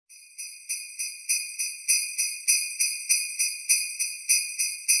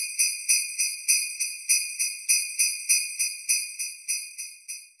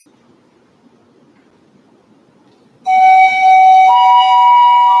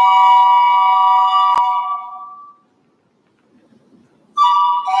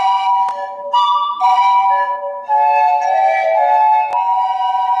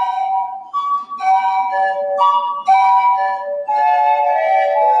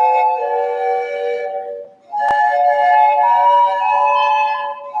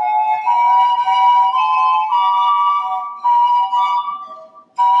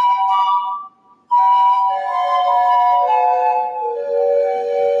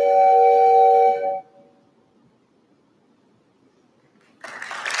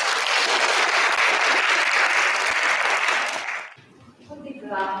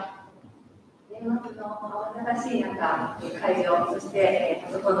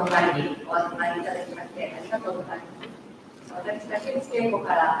の前にお集まりいただきましてありがとうございます。私、竹内恵子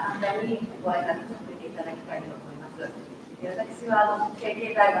から簡単にご挨拶させていただきたいと思います。私は成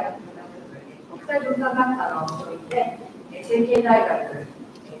蹊大学国際文化学科の教員で、成蹊大学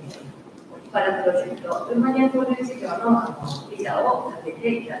オリパラプロジェクトルーマニア交流事業のリーダーをさせて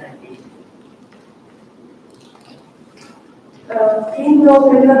いただいています。Fiind o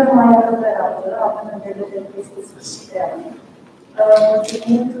perioadă mai aglomerată, având în vedere că este sfârșit de an,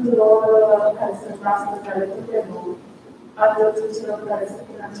 mulțumim tuturor care sunt astăzi alături de noi, atât celor care sunt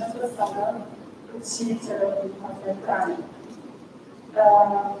în această sală, cât și celor din contemporane.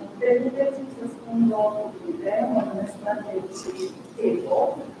 Permiteți-mi să spun două cuvinte, mă numesc Seikei Eco,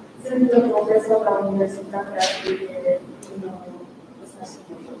 sunt profesor la Universitatea din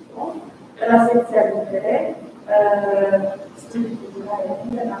la secția litere, studii culturale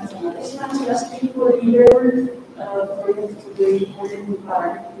internaționale și în același timp liderul proiectului Modelul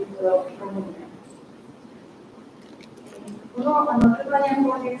Paralelic România. このルーマニア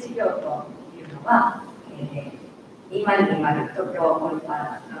交流事業というのは、2020東京オリパ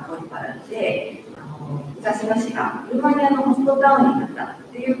ラで武蔵野市がルーマニアのホストタウンになった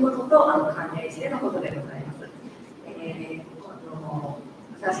ということと関連してのことでございます。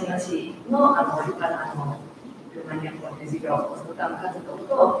武蔵野市のオリパラルーマニア交流事業ホストタウン活動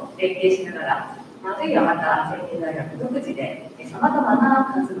と連携しながら、あるいはまた成蹊大学独自でさまざま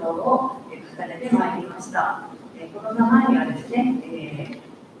な活動を重ねてまいりました。コロナ前にはですね、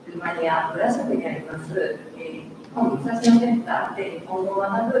ルーマニア村職にあります日本武蔵野センターで日本語を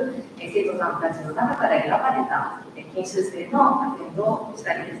学ぶ生徒さんたちの中から選ばれた研修生のアテンドをし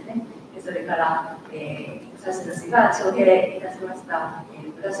たりですね、それから武蔵野市が招聘いたしました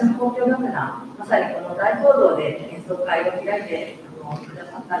武蔵野交響楽団、まさにこの大講堂で演奏会を開いてくだ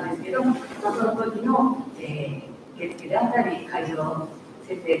さったんですけど、その時の受付であったり会場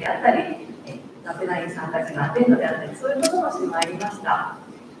設営であったり学内員さんたちのアテンドであったり、そういうこともしてまいりました。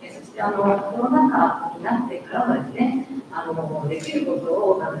そしてコロナ禍になってからはですね、できること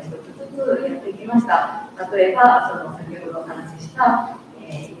を一つずつやっていきました。例えば先ほどお話しした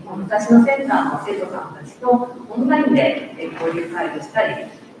日本武蔵野センターの生徒さんたちとオンラインで交流会をしたり、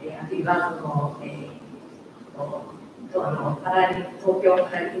あるいは東京パラ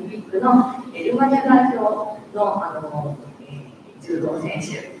リンピックのルーマニア代表の柔道選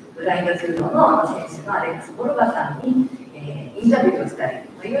手、ブラインド柔道の選手のアレックス・ボルガさんにインタビューをしたり、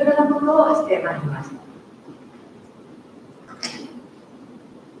いろいろなことをしてまいりました。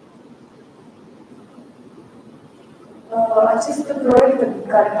Acest proiect din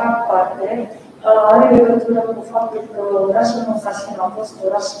care fac parte are legătură cu faptul că orașul Musașin a fost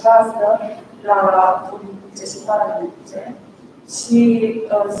oraș gazdă la olimpice și paralimpice și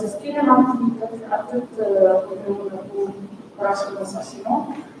susținem activități atât împreună cu orașul Musașin,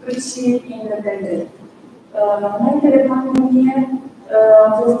 cât și independent. Înainte de pandemie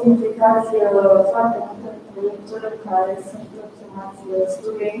am fost implicați foarte mult în proiectul în care sunt chemați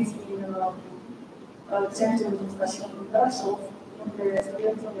studenți din centrul Musașin din Brașov, unde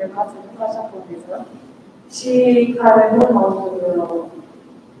studenții învățați limba japoneză și care nu au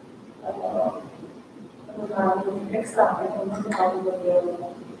un examen,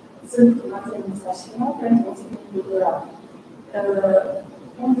 sunt chemați în Musașin pentru un studiu dural.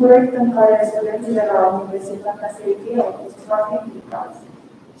 Un proiect în care studenții de la Universitatea Seikei au fost foarte implicați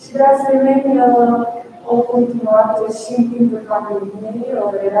și de asemenea au continuat și în timpul pandemiei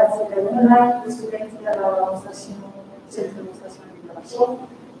relațiile online cu studenții de la Centrul Musașin din Brașov.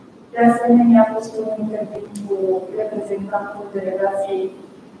 De asemenea a fost un interviu cu reprezentantul delegației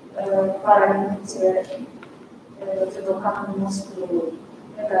paralimpice, judocatul nostru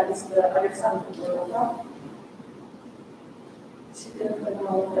medalist Alexandru Boroca.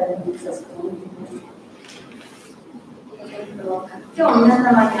今日皆様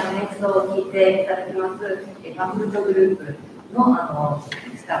に演奏を聴いていただきますパンフルートグループの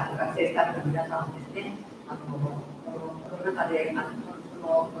スタッフ、学生スタッフの皆さんですね、この中で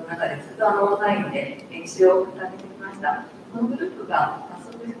ずっとオンラインで練習を重ねてきました。このグループが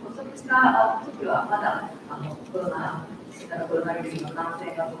発足した時はまだ新型コロナウイルスの感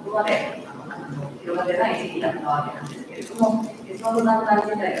染がここまで広がってない時期だったわけなんですけれども、その団体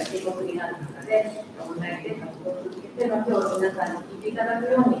自体が深刻になる中で、オンラインで活動を続けて、今日皆さんに聞いていただく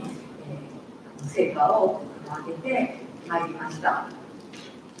ように、成果を上げてまいりました。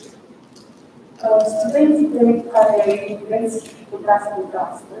Studenții care veți puteați asculta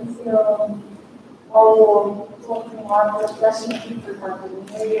astăzi au continuat chiar și în timpul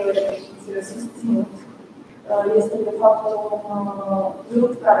pandemiei repetițiile susținut. Este de fapt un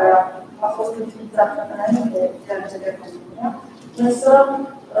grup care a fost înființat înainte de a începe pandemia, însă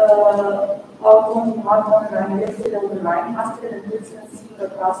Auto not online, listed online, after the business the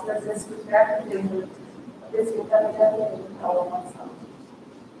processes to track the this is the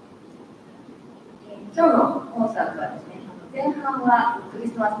今日のコンサートはですね、前半はクリ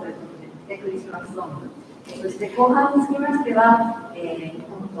スマスということで、クリスマスソング、そして後半につきましては、日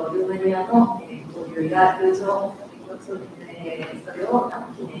本とルーマニアの交流や友情、それを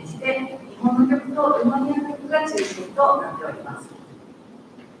記念して、日本の曲とルーマニアの曲が中心となっております。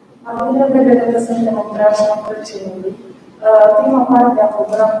Având în vedere că suntem în preajma Crăciunului, prima parte a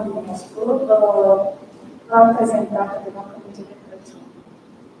programului nostru va prezenta câteva cuvinte de Crăciun.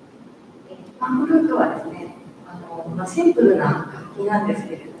 パンフルートはですね、シンプルな楽器なんです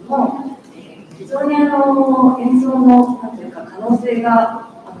けれども、非常に演奏のなんていうか可能性が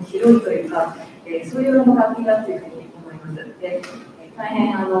広いというか、そういう楽器だというふうに思います。で、大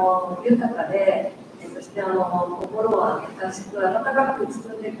変豊かで、そして心を優しく温かく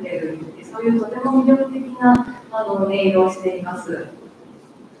包んでくれる、そういうとても魅力的な音色をしています。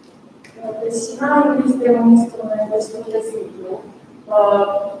Deși nu este un instrument destul de simplu,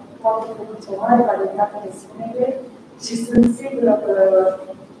 poate produce o mare calitate de sunete și sunt sigură că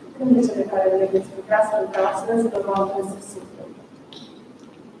cântecele care le veți putea asculta astăzi vă vom presupune.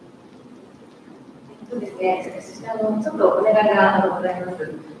 そうですね、そしてちょっとお願いがございます。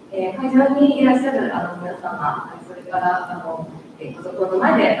会場にいらっしゃる皆様、それからパソコンの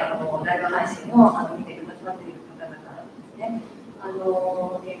前でライブ配信を見てくださっている方々ですね。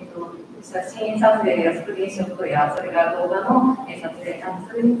写真撮影やスクリーンショットやそれから動画の撮影、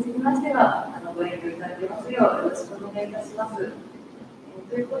それにつきましてはご遠慮いただけますようよろしくお願いいたします。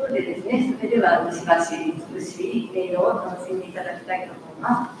ということでですね、それではしばし美しい音色を楽しんでいただきたいと思い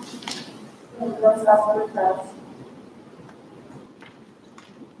ます。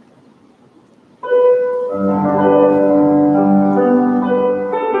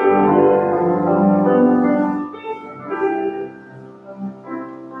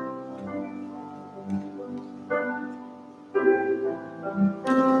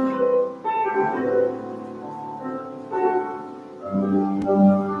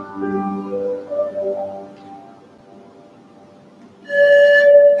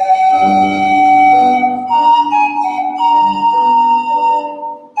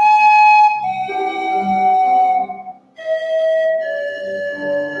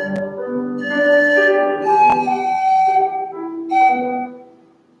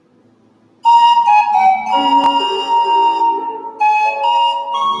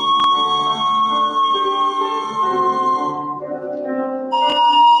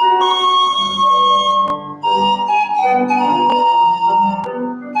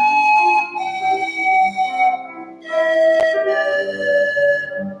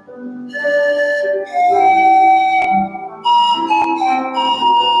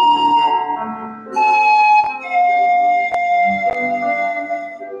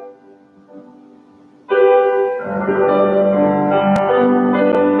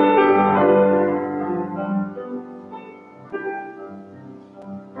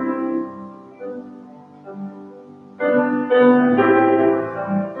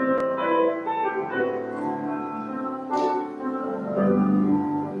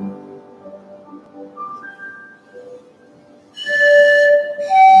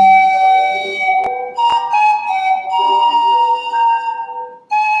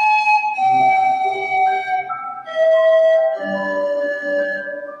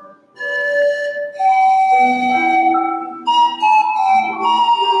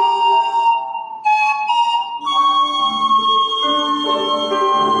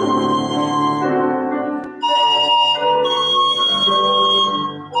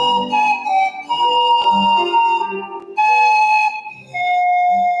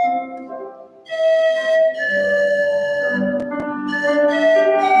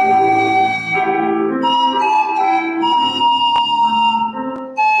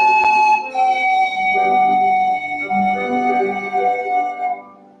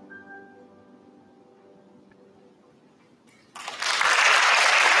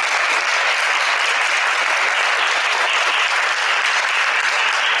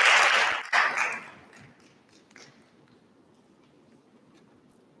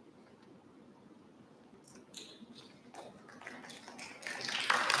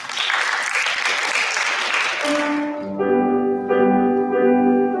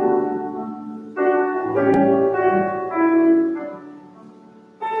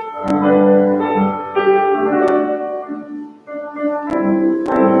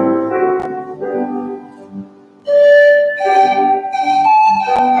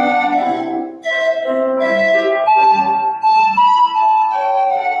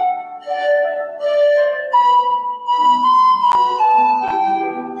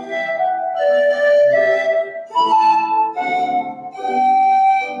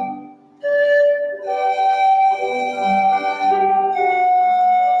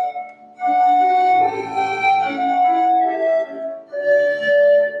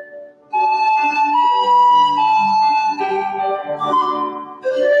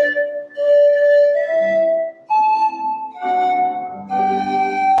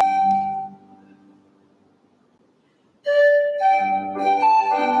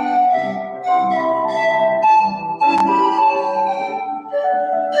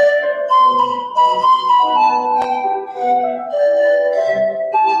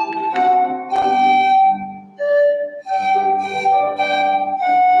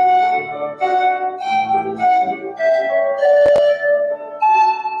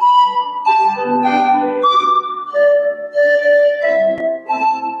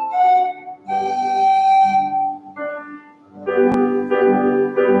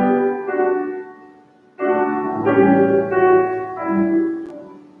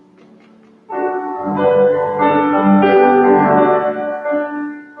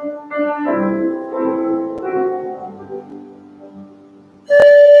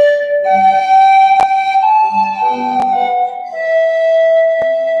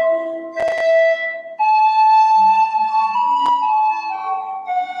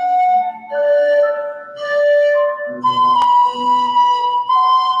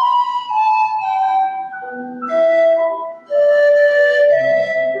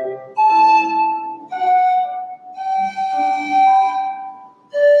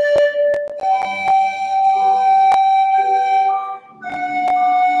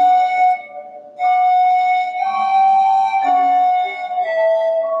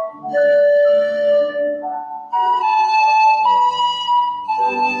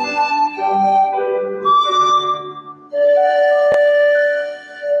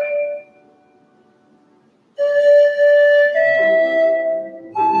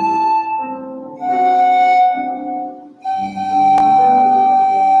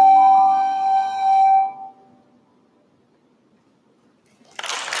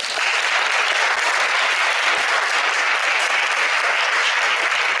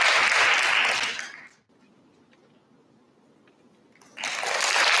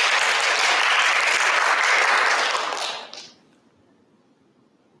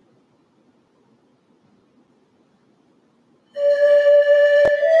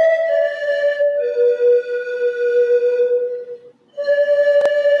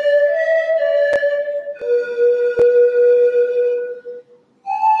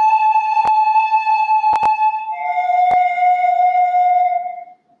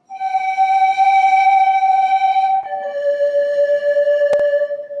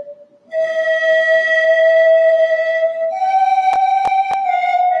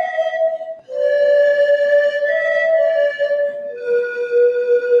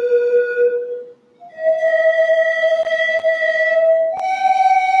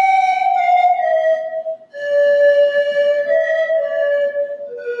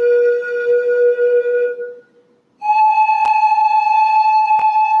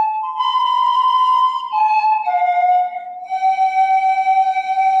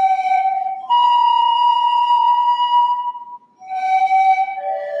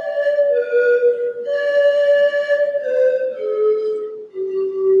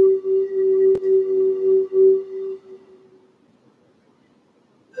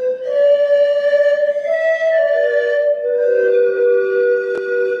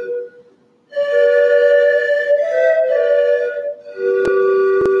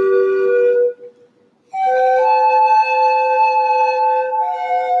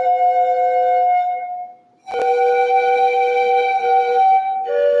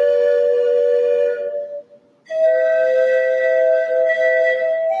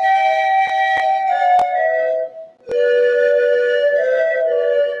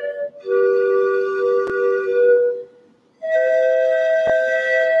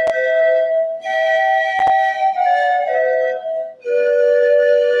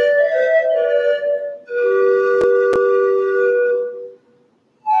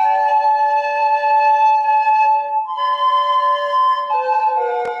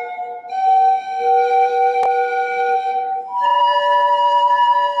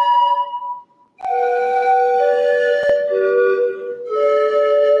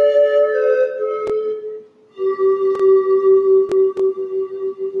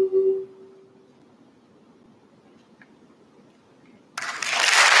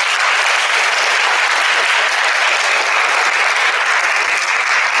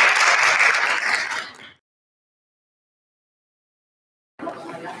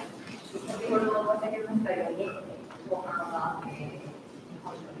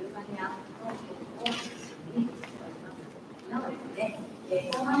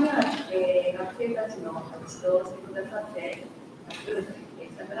後半には、学生たちの指導をしてくださっています、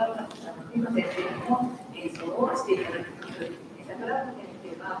櫻岡史子先生の演奏をしていただきます。櫻岡先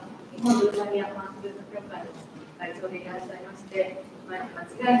生は日本ルーマニアパンフルート協会の会長でいらっしゃいまして、間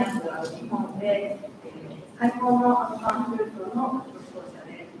違いなく日本で、最高のパンフルートの指導者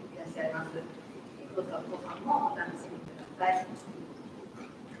でいらっしゃいます。どうぞ後半もお楽しみください。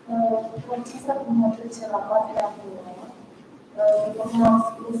小さくなってちらばってあるのは、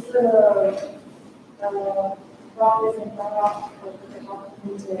reprezentarea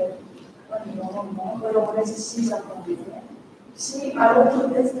o registră condiție. Și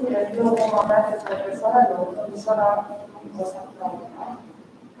alături despre eu vom avea despre profesoara FumikoSakuraoka,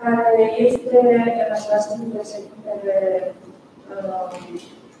 care este în același timp președintele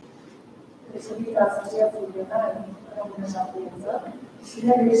președintea Asociației de Română și Aplință și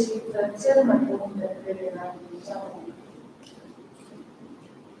ne-a greșit cel mai bun de veterinar din Japonia.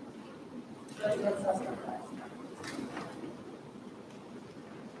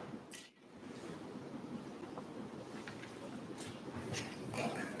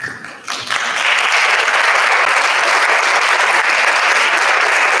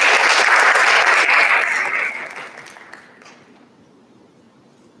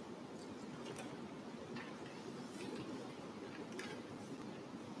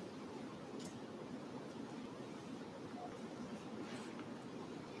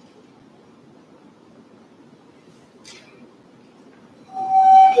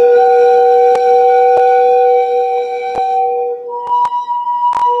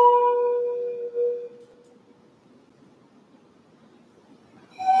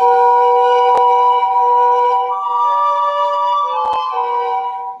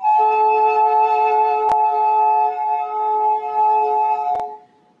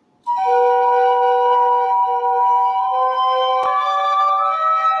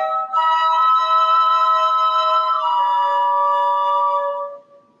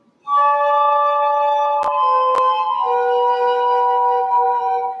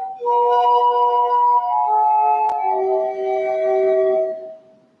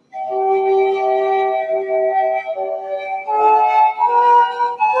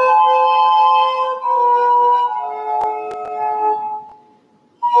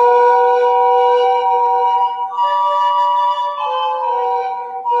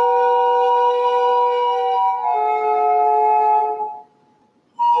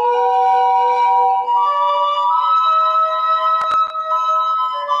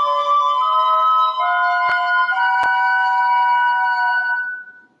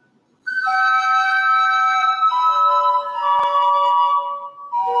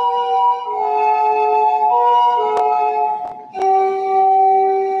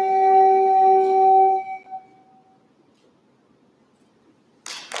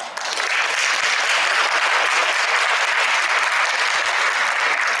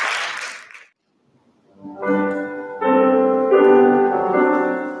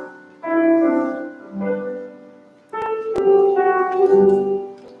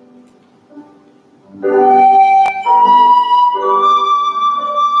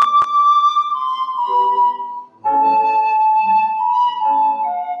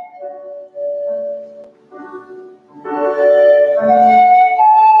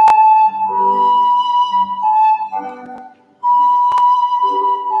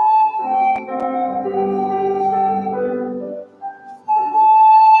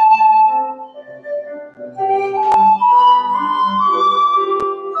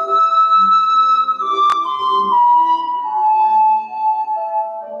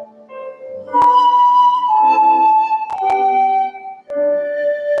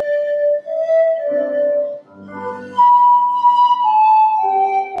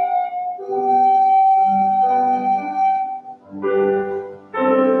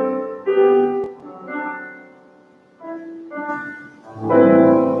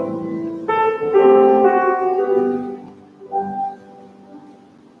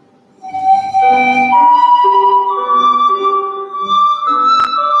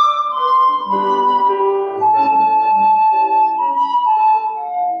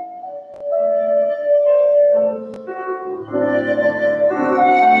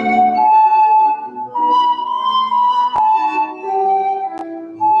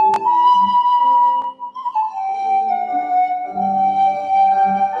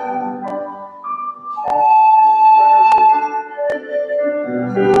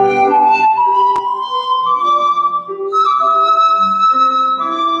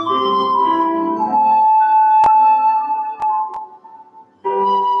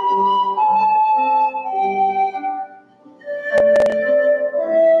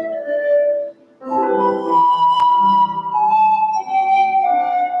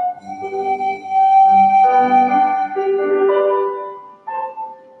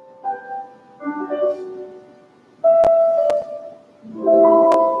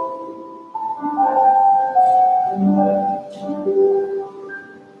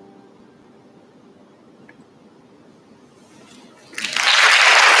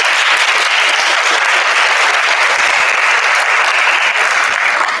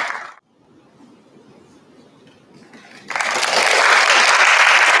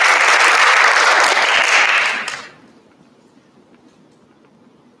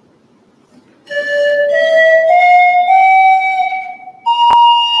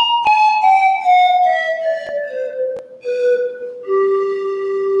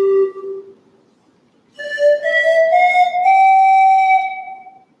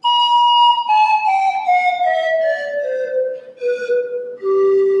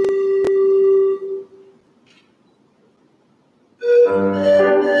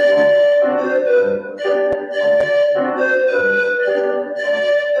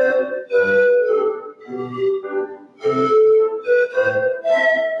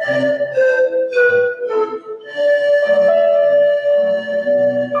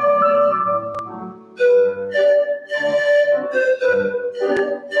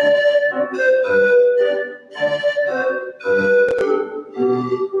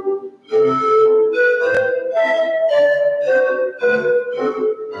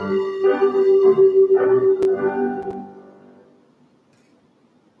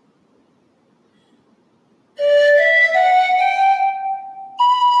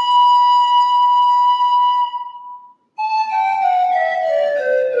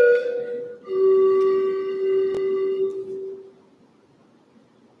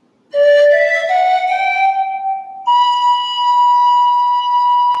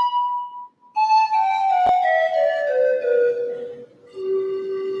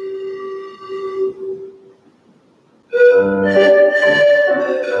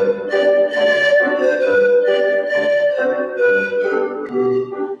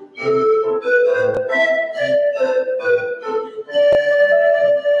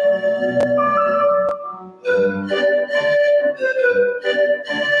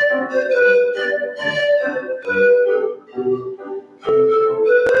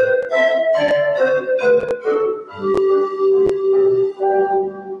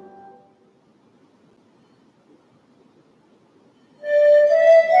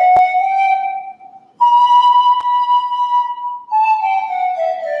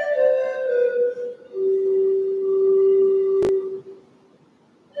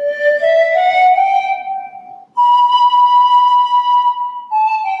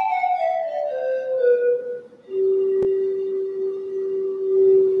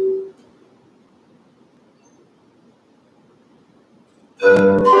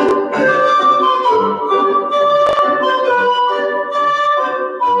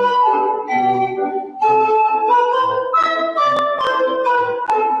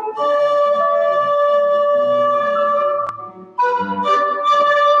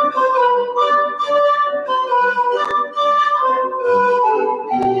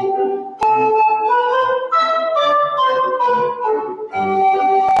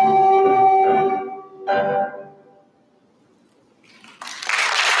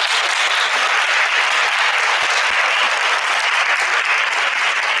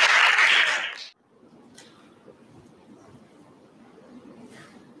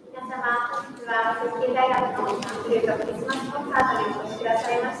 皆様、本日は成蹊大学のパンフルートクリスマスコンサートにお越しくださ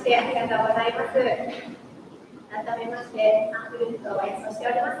いましてありがとうございます。改めまして、パンフルートを演奏し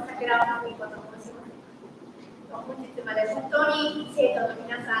ております櫻岡史子と申します。本日まで本当に生徒の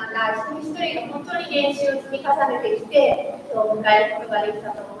皆さんが一人一人が本当に練習を積み重ねてきて、今日を迎えることができ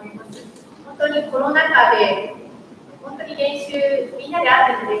たと思います。本当にコロナ禍で本当に練習、みんなで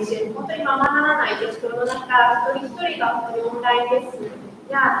会っての練習、本当にままならないです。コロナ禍、一人一人が本当にオンラインレッスン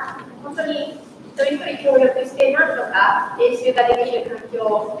や、本当に一人一人協力して、なんとか練習ができる環境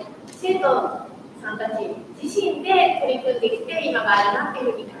を生徒さんたち自身で取り組んできて、今があるなとい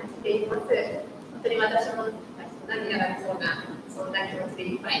うふうに感じています。本当に私も涙が出そうな、そんな気持ちで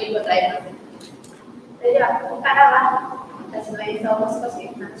いっぱいでございます。それでは、ここからは私の演奏を少し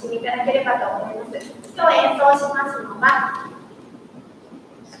お楽しみいただければと思います。今日演奏しますのは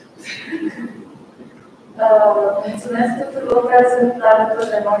Mulțumesc tuturor care sunt alături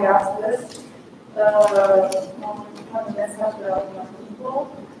de noi astăzi. Mă numesc Sakuraoka Chrisco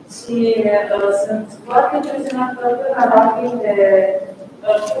și sunt foarte impresionată până la fin de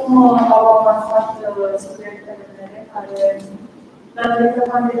cum au avansat subiectele mele, care datorită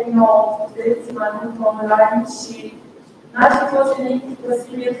pandemiei au fost mai mult online și n-ar fi fost nimic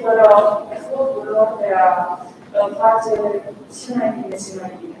posibil fără efortul lor de a face și mai bine și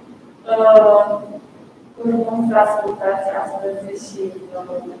mai bine. Urmăm să ascultați astăzi și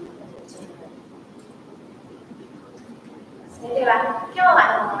それでは今日は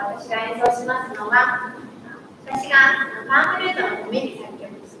私が演奏しますのは、私がパンフルートのために作曲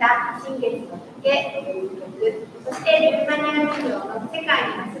した新月の竹という曲、そしてルーマニアの曲の世界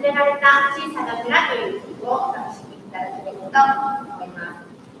に忘れられた小さな村という曲をお楽しみいただければと思いま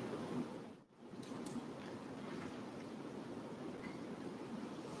す。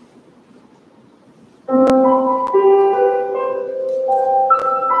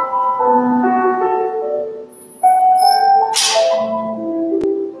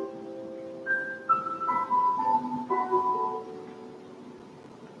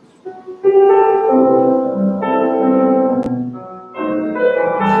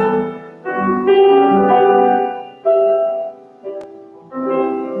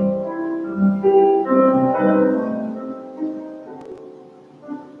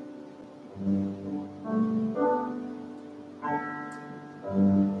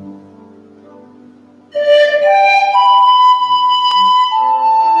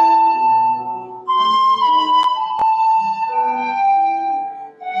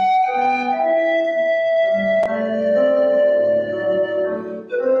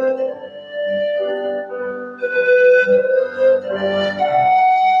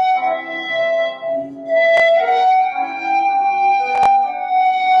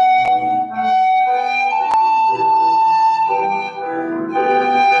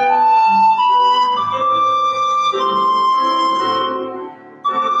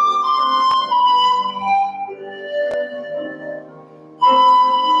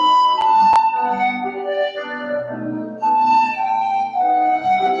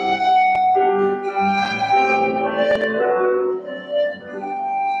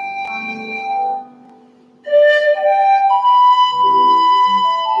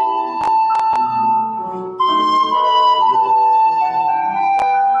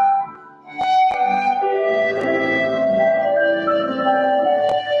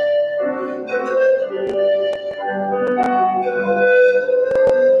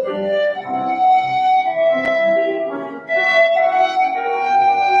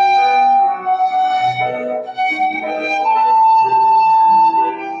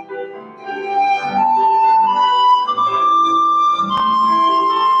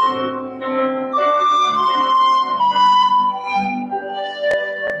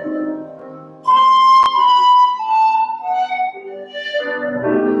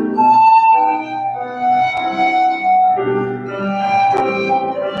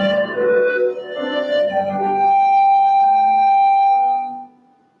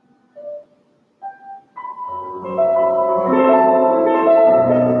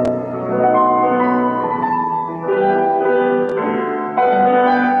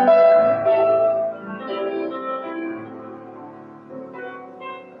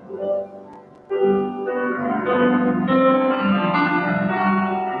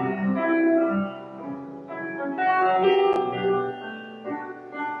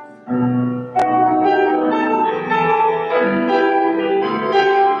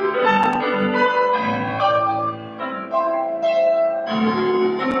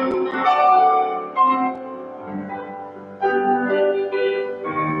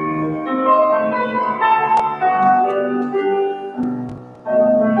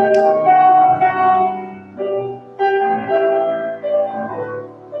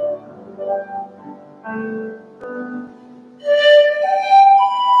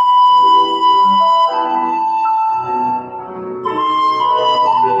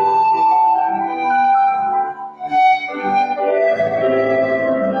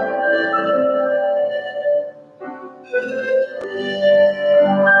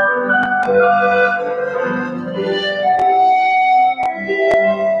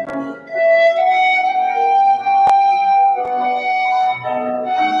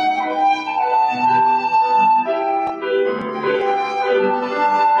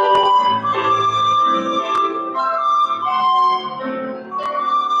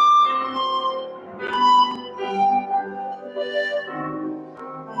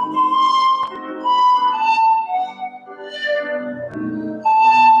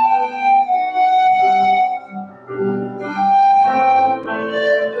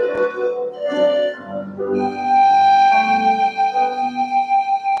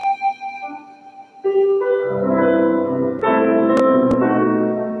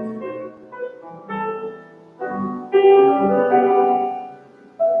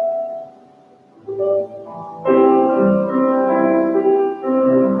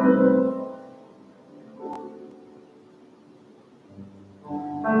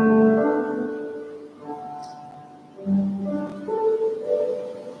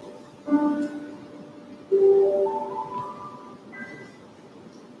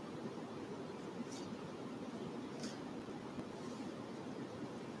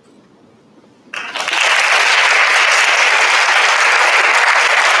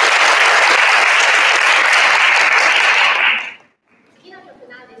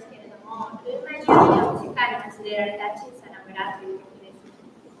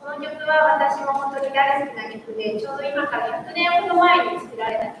ちょうど今から100年ほど前に作ら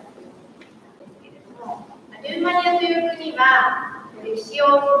れた曲なんですけれども、ルーマニアという国は歴史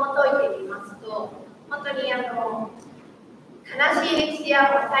を紐解いてみますと、本当に悲しい歴史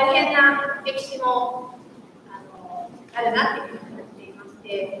や大変な歴史もあるなというふうに感じていまし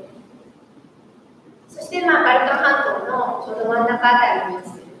て、そしてバルカン半島のちょうど真ん中あたりに位置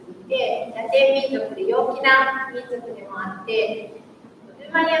する国で、ラテン民族で陽気な民族でもあって、ル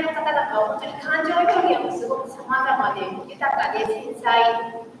ーマニアの方々は本当に感情表現もすごく様々で豊かで繊細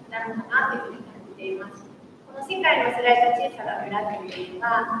なのかなというふうに感じています。この世界に忘れられた小さな村というの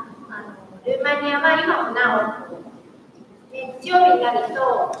は、ルーマニアは今もなお、日曜日になる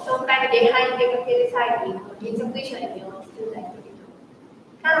と、教会の礼拝に出かける際に、民族衣装に身を包んだ人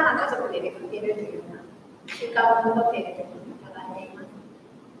々が家族で出かけるというような習慣を残っているというふうに伺っています。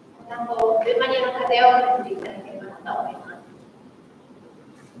ルーマニアの風を感じていただければなと思います。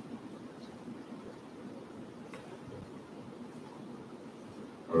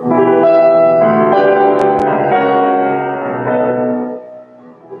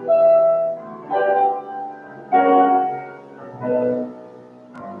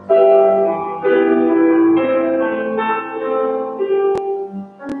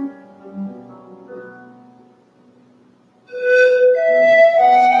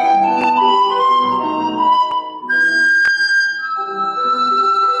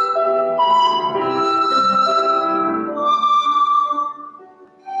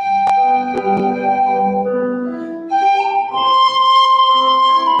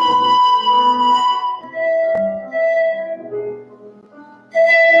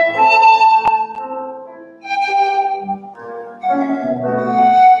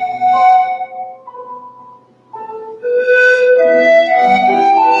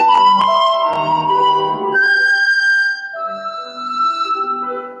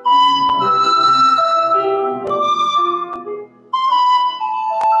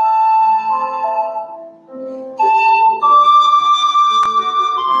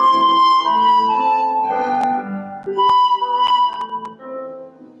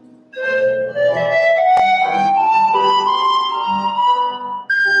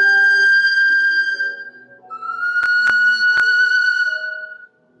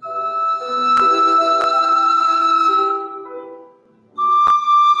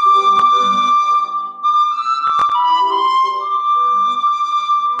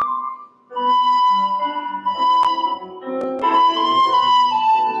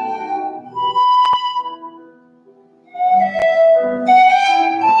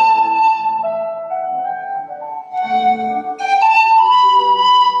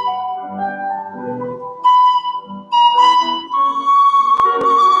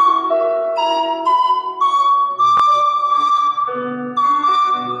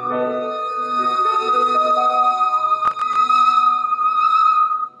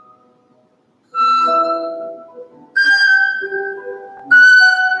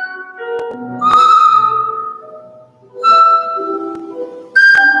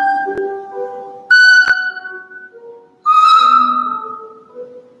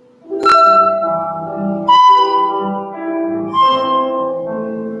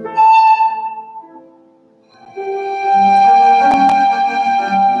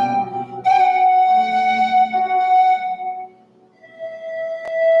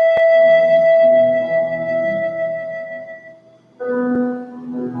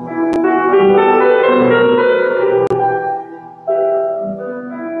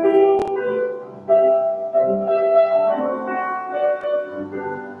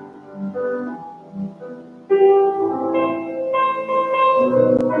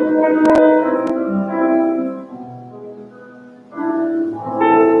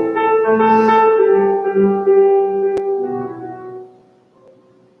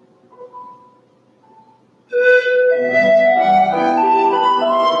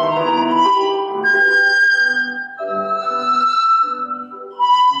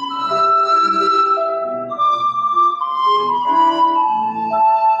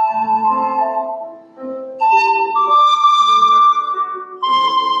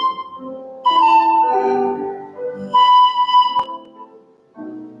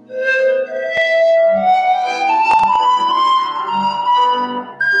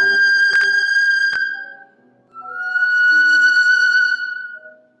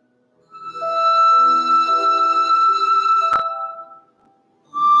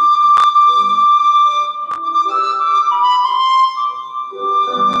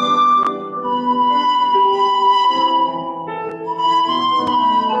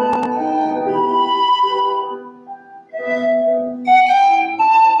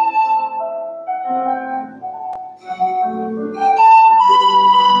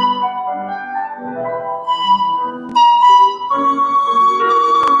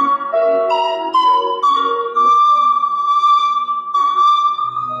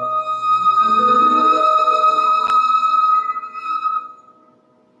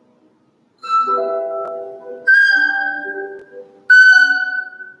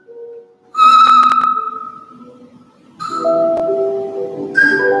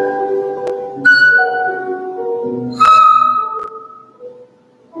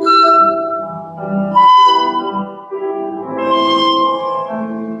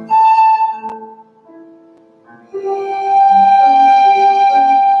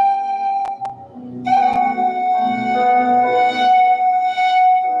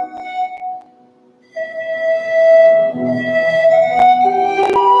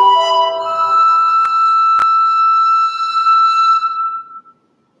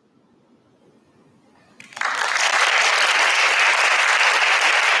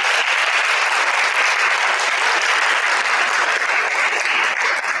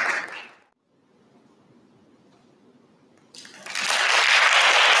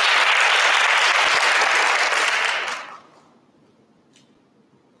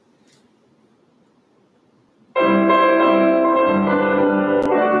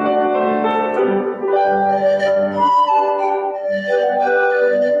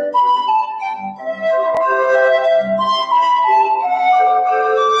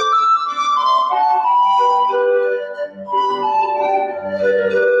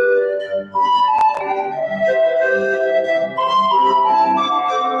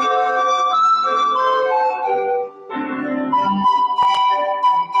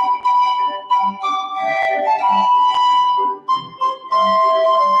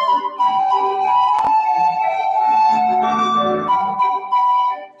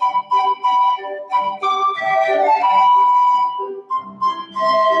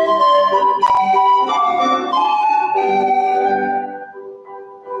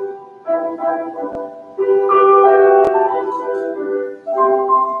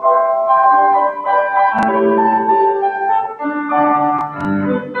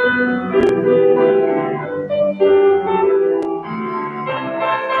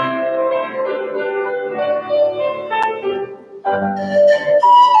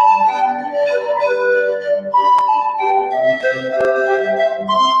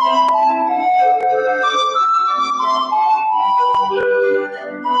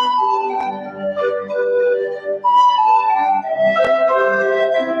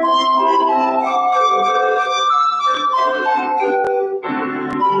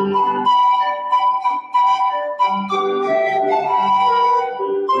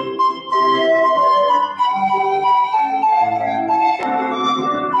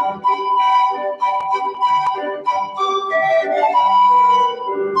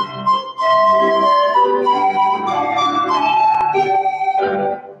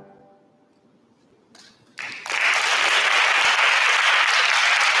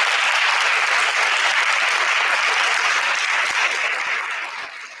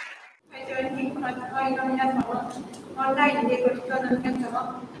会の皆様、オンラインでご視聴の皆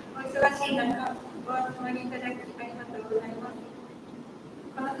様、お忙しい中、お集まりいただきありがとうございます。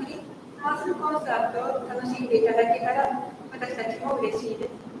このクリスマスコンサートを楽しんでいただけたら、私たちも嬉しいです。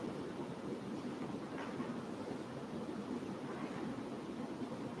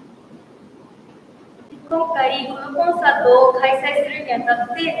今回、このコンサートを開催するにあた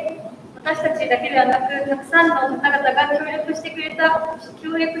って、私たちだけではなく、たくさんの方々が協力してい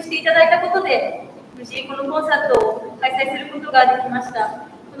ただいたことで、無事このコンサートを開催することができました。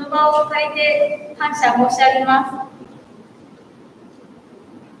この場を借りて感謝申し上げます。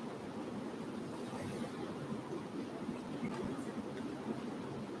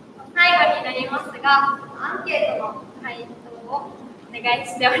最後になりますが、アンケートの回答をお願い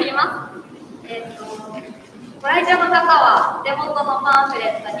しております。ご来場の方は手元のパンフレ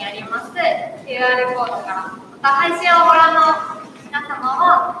ットにあります QR コードから、また配信をご覧の皆様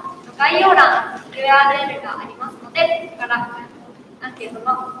は概要欄に URL がありますので、そこからアンケートの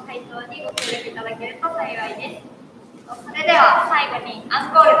回答にご協力いただけると幸いです。それでは最後にアン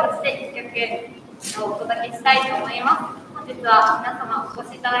コールとして1曲をお届けしたいと思います。本日は皆様お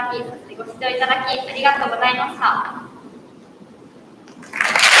越しいただき、そしてご視聴いただきありがとうございました。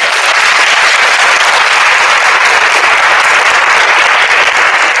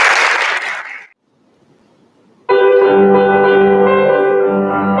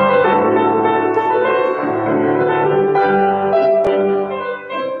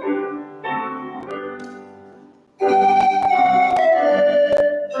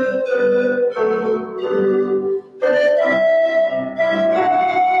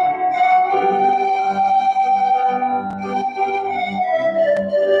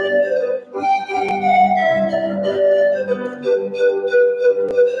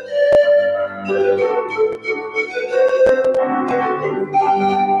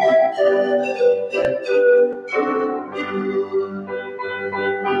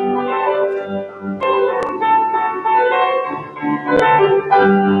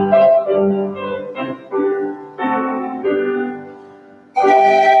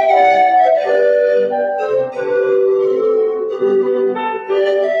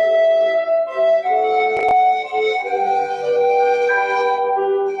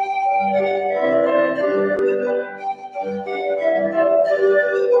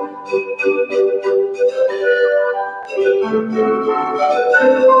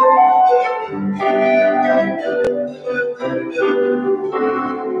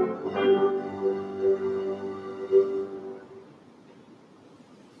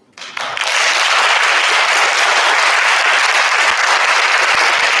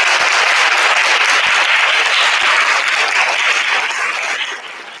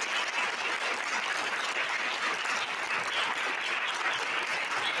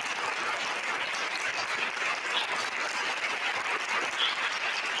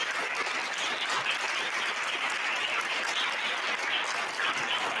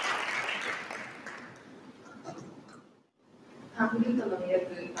パンフルートの魅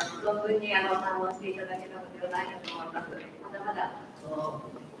力、存分に堪能していただけたのではないかと思います。まだまだ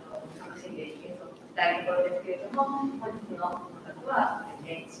楽しんで演奏したいところですけれども、本日のコンサートはこ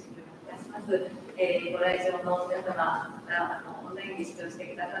れで終了いたします。ご来場の皆様、またオンラインで視聴して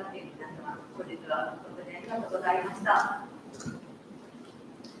くださっている皆様、本日は本当にありがとうございました。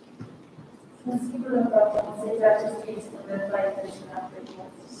Спасибо за организацию мероприятия на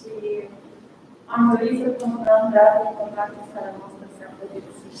предприятии. Am dorit să comprăm date contacte care au fost înseamnă de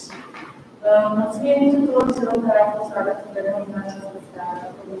discuții. Mulțumim tuturor celor care au fost alături de noi în această seară,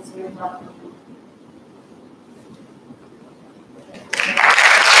 produției noastre.